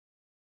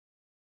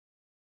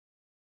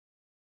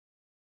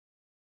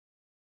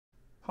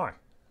Hi,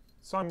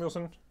 Simon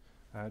Wilson,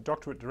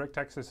 Doctorate Direct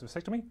Access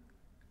Vasectomy,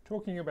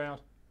 talking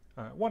about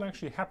what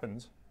actually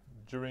happens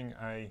during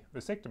a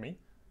vasectomy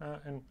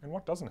and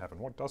what doesn't happen,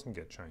 what doesn't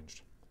get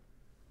changed.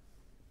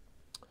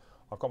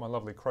 I've got my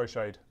lovely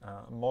crocheted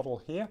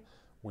model here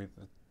with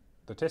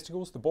the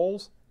testicles, the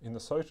balls in the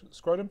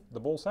scrotum,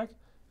 the ball sac,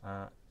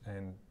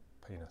 and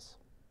penis.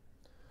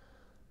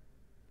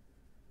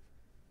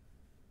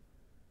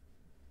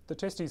 The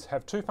testes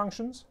have two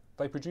functions.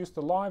 They produce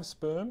the live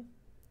sperm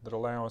that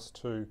allow us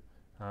to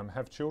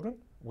have children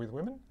with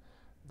women.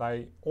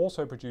 They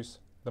also produce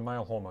the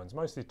male hormones,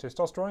 mostly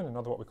testosterone and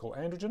other what we call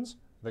androgens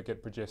that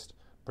get produced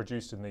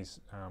in these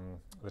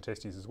the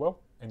testes as well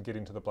and get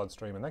into the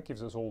bloodstream, and that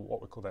gives us all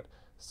what we call that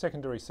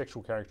secondary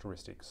sexual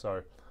characteristics.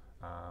 So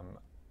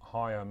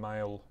higher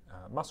male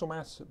muscle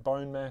mass,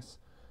 bone mass,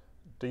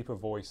 deeper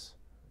voice,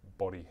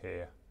 body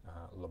hair,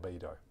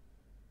 libido.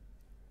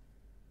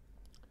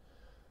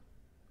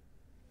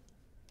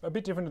 A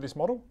bit different to this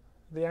model,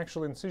 the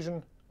actual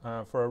incision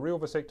for a real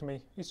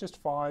vasectomy is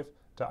just 5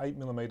 to 8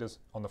 millimeters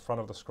on the front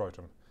of the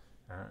scrotum,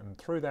 and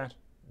through that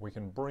we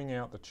can bring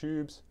out the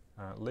tubes,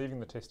 leaving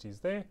the testes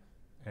there,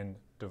 and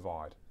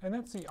divide. And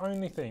that's the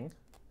only thing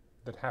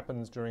that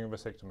happens during a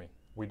vasectomy.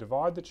 We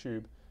divide the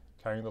tube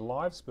carrying the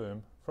live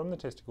sperm from the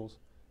testicles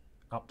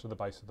up to the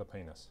base of the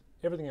penis.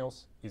 Everything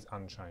else is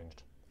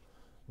unchanged.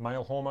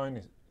 Male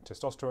hormone,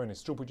 testosterone, is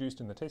still produced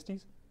in the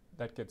testes.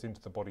 That gets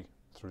into the body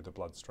through the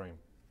bloodstream.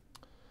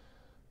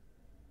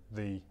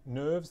 The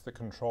nerves that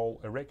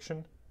control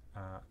erection,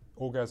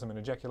 orgasm and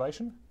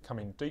ejaculation come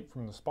in deep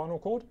from the spinal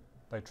cord.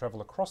 They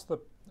travel across the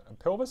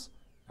pelvis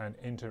and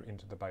enter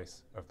into the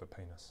base of the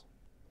penis.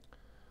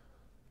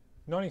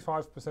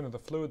 95% of the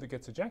fluid that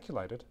gets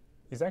ejaculated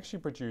is actually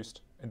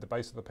produced at the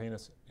base of the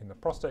penis in the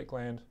prostate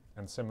gland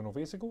and seminal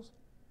vesicles,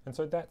 and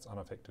so that's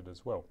unaffected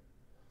as well.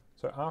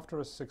 So after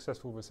a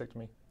successful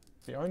vasectomy,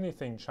 the only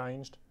thing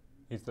changed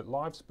is that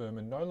live sperm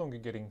are no longer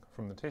getting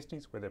from the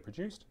testes where they're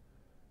produced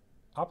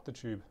up the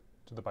tube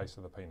to the base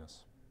of the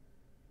penis.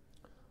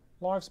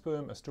 Live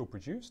sperm are still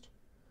produced,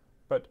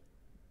 but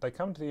they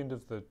come to the end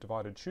of the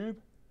divided tube,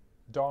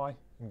 die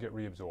and get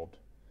reabsorbed.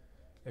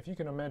 If you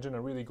can imagine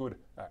a really good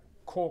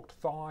corked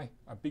thigh,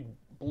 a big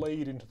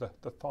bleed into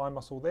the thigh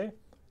muscle there,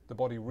 the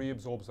body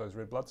reabsorbs those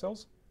red blood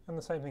cells, and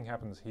the same thing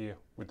happens here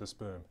with the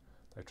sperm.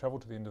 They travel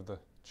to the end of the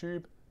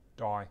tube,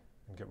 die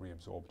and get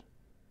reabsorbed.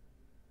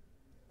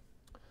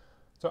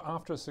 So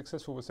after a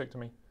successful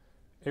vasectomy,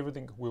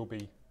 everything will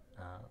be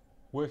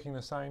working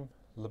the same.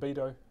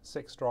 Libido,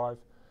 sex drive,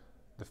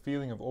 the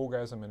feeling of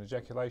orgasm and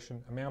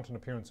ejaculation, amount and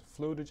appearance of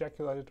fluid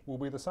ejaculated will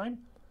be the same,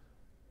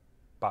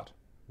 but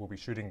we'll be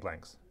shooting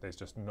blanks. There's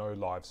just no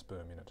live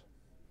sperm in it.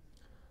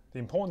 The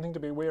important thing to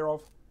be aware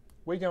of,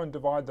 we go and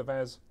divide the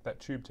vas, that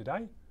tube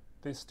today,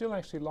 there's still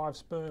actually live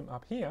sperm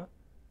up here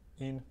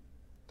in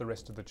the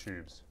rest of the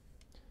tubes.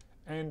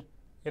 And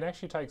it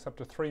actually takes up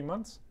to 3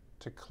 months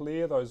to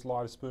clear those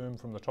live sperm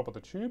from the top of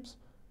the tubes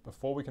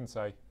before we can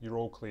say you're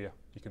all clear,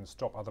 you can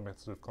stop other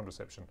methods of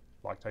contraception,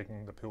 like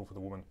taking the pill for the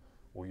woman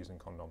or using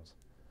condoms.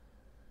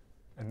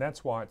 And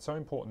that's why it's so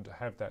important to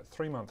have that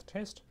 3-month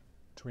test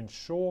to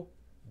ensure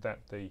that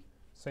the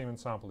semen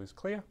sample is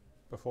clear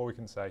before we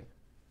can say,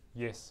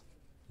 yes,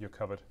 you're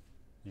covered,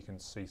 you can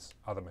cease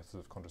other methods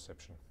of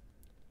contraception.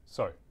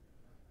 So,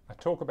 I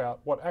talk about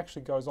what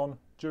actually goes on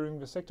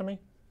during vasectomy,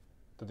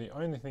 that the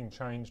only thing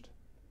changed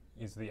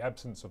is the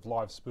absence of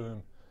live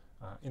sperm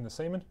in the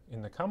semen,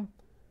 in the cum,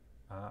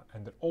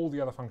 and that all the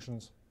other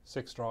functions,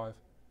 sex drive,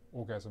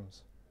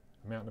 orgasms,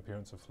 amount and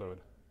appearance of fluid,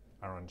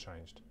 are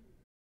unchanged.